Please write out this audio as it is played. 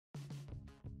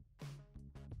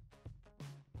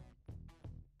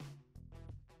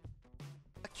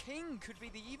king could be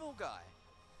the evil guy.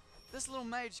 This little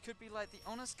mage could be like the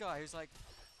honest guy who's like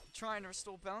trying to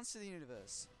restore balance to the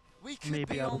universe. We could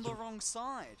be on the wrong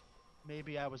side.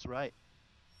 Maybe I was right.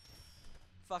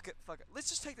 Fuck it, fuck it. Let's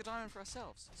just take the diamond for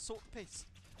ourselves. Sort the peace.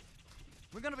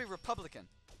 We're gonna be Republican.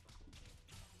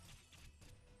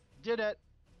 Did it.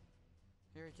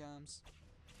 Here he comes.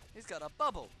 He's got a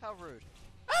bubble. How rude.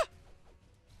 Ah!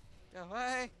 Go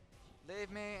away.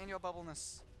 Leave me in your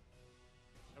bubbleness.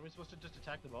 Are we supposed to just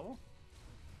attack the bubble?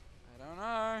 I don't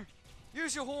know.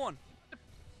 Use your horn.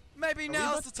 Maybe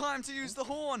now's the time to use the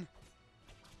horn.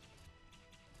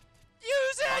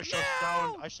 Use it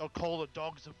now! I shall call the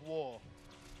dogs of war.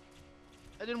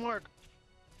 That didn't work.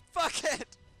 Fuck it!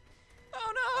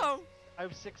 Oh no! I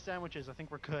have 6 sandwiches. I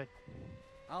think we're good.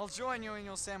 I'll join you in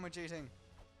your sandwich eating.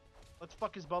 Let's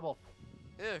fuck his bubble.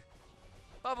 Ew.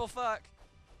 Bubble fuck.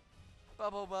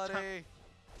 Bubble buddy.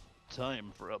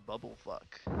 Time for a bubble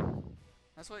fuck.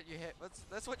 That's what you hit.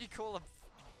 That's what you call a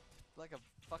like a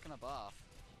fucking a bath.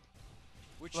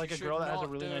 Which like you a girl that has a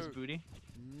really do. nice booty.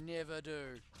 Never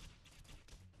do.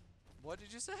 What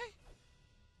did you say?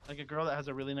 Like a girl that has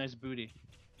a really nice booty.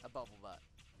 A bubble butt.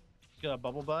 She's got a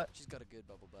bubble butt. She's got a good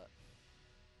bubble butt.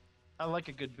 I like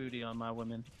a good booty on my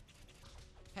women.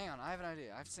 Hang on, I have an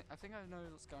idea. I think I know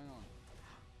what's going on.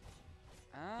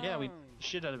 Oh. Yeah, we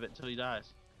shit out of it until he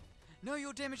dies. No,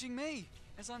 you're damaging me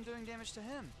as I'm doing damage to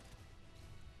him.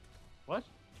 What?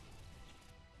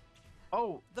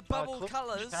 Oh, the bubble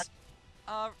colours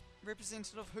are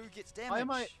representative of who gets damage. Why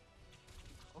am I?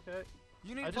 Okay.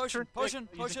 You need potion, potion,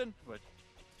 potion.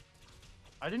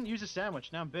 I didn't use a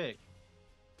sandwich. Now I'm big.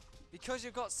 Because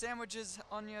you've got sandwiches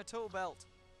on your tool belt.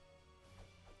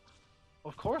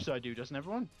 Of course I do. Doesn't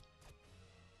everyone?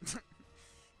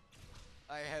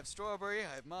 I have strawberry.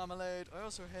 I have marmalade. I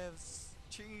also have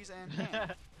cheese and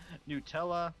ham.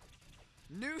 Nutella.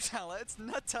 Nutella? It's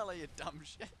Nutella, you dumb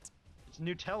shit. It's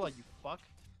Nutella, you fuck.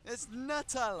 It's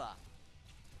Nutella.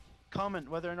 Comment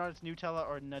whether or not it's Nutella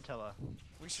or Nutella.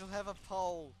 We shall have a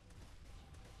poll.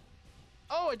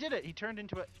 Oh, I did it! He turned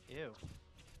into a... Ew.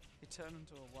 He turned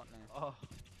into a what now? Oh.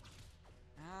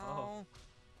 Ow.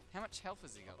 How much health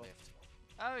has he got left?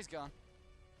 Oh, he's gone.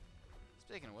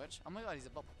 Speaking of which, oh my god, he's a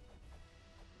bubble.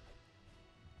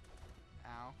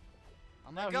 Ow.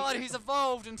 Oh my god, he's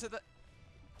evolved into the...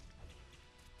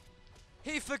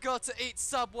 He forgot to eat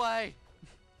Subway!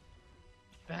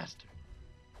 Bastard.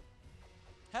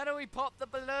 How do we pop the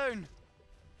balloon?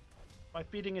 By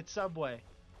feeding it Subway.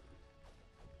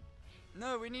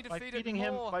 No, we need to feed it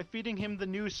more. By feeding him the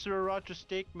new sriracha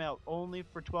steak melt, only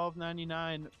for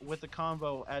 $12.99 with a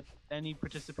combo at any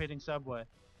participating Subway.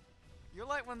 You're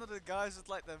like one of the guys with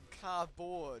like the car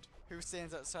board who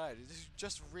stands outside. Who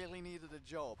just really needed a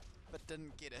job, but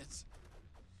didn't get it.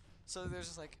 So there's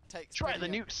just like, try the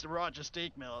new sriracha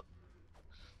steak melt.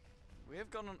 We have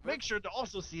gone on... Make sure to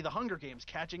also see the Hunger Games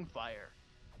Catching Fire.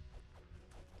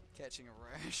 Catching a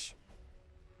rash.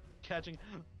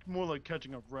 More like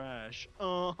catching a rash.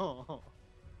 Oh.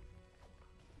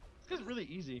 This guy's really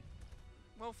easy.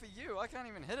 Well, for you, I can't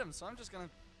even hit him, so I'm just gonna...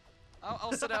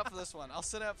 I'll sit out for this one. I'll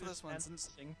sit out for this one since...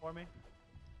 Sing for me?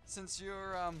 Since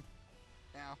you're,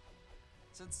 now,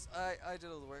 since I did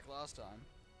all the work last time.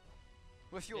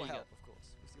 With your help, of course.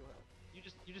 With your help.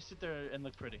 You just sit there and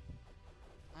look pretty.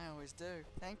 I always do.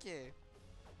 Thank you.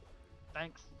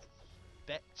 Thanks,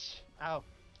 bitch. Ow.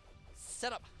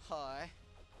 Set up high.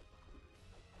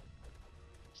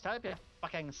 Stop you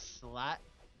fucking slut.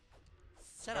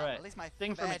 Set up. At least my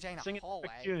badge ain't a hallway. Sing an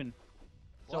epic tune,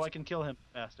 so I can kill him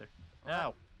faster.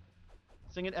 Ow.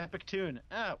 Sing an epic tune.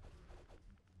 Ow.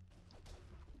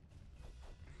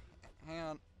 Hang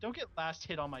on. Don't get last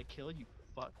hit on my kill, you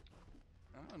fuck.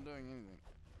 I'm not doing anything.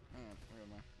 Hang on. Where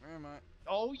am I? Where am I?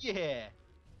 Oh yeah.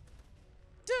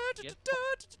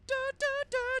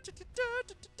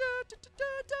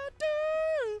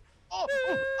 Oh,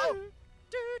 oh, oh.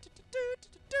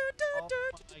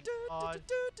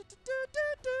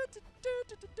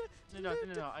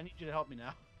 No, I need you to help me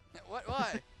now. What?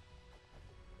 Why?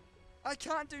 I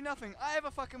can't do nothing. I have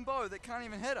a fucking bow that can't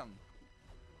even hit him.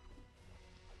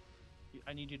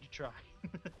 I need you to try.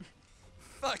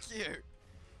 Fuck you.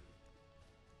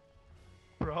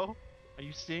 Bro, are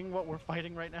you seeing what we're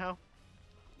fighting right now?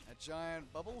 A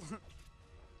giant bubble?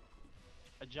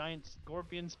 A giant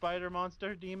scorpion spider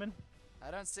monster demon? I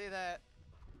don't see that.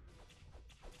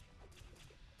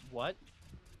 What?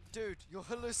 Dude, you're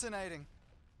hallucinating.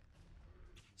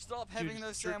 Stop having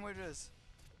those sandwiches.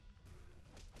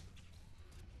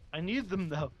 I need them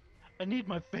though. I need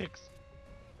my fix.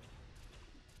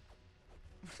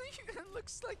 It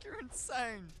looks like you're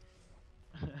insane.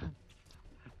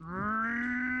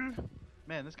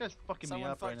 Man, this guy's fucking me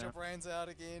Someone up right fucked your now. brains out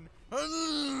again.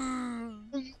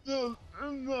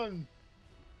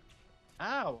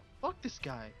 Ow! Fuck this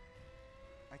guy.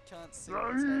 I can't see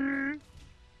what's happening.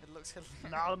 It looks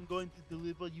hilarious. Now I'm going to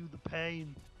deliver you the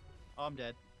pain. Oh, I'm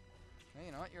dead. No,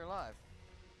 you're not. You're alive.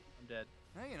 I'm dead.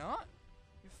 No, you're not.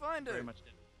 You're fine, dude. Very much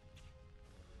dead.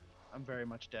 I'm very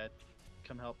much dead.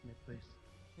 Come help me, please.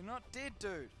 You're not dead,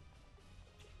 dude.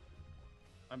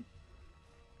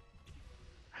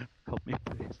 Help me,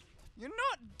 please. You're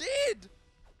not dead!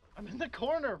 I'm in the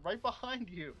corner, right behind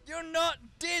you. You're not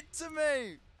dead to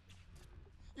me!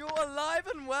 You're alive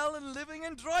and well and living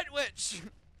in Droitwich!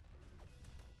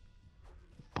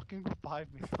 Fucking revive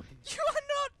me, please. You are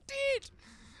not dead!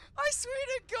 I swear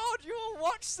to God, you'll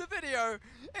watch the video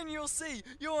and you'll see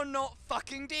you're not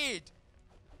fucking dead!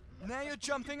 Now you're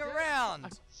jumping around!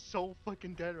 I'm so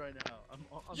fucking dead right now. I'm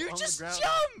You on just the ground.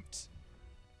 jumped!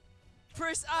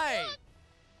 Press A!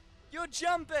 You're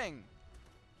jumping!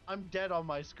 I'm dead on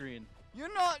my screen.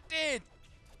 You're not dead!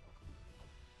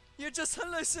 You're just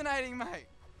hallucinating, mate!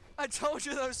 I told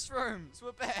you those shrooms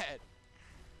were bad!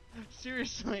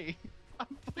 Seriously. I'm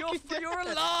You're, fucking dead. you're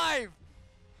alive!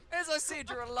 As I said,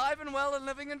 you're alive and well and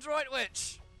living in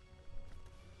Droitwich!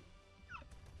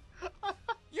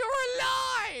 You're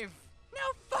alive!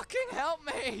 Now fucking help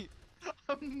me!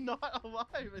 I'm not alive,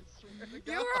 I swear to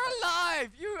God. You're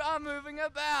alive! You are moving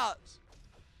about!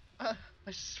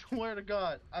 I swear to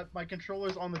God. My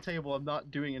controller's on the table. I'm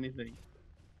not doing anything.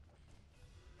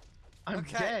 I'm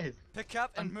Okay, dead. pick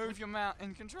up and I'm move your mount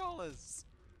and controllers.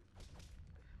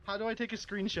 How do I take a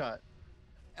screenshot?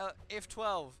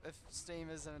 F12 if Steam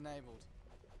is enabled.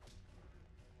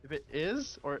 If it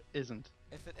is or isn't?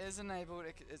 If it is enabled,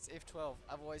 it's F12.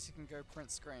 Otherwise, you can go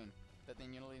print screen. But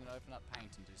then you'll need to open up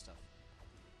Paint and do stuff.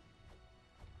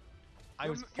 I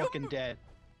was you're fucking dead.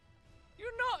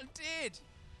 You're not dead!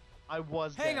 I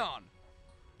was Hang dead. on!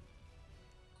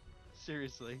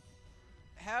 Seriously.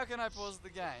 How can I pause the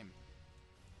game?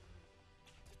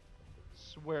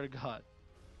 Swear to God.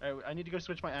 Alright, I need to go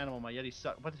switch my animal. My Yeti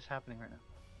suck. What is happening right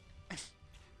now?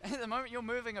 At the moment, you're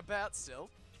moving about still.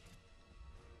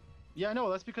 Yeah, I know.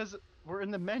 That's because we're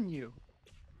in the menu.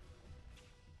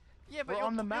 Yeah, but We're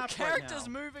on the map your right character's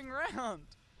now. moving around.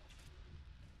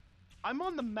 I'm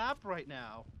on the map right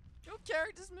now. Your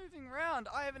character's moving around.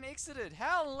 I haven't exited.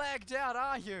 How lagged out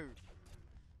are you?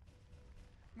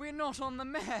 We're not on the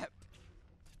map.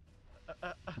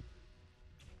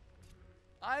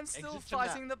 I'm still Exit to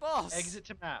fighting map. the boss. Exit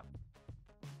to map.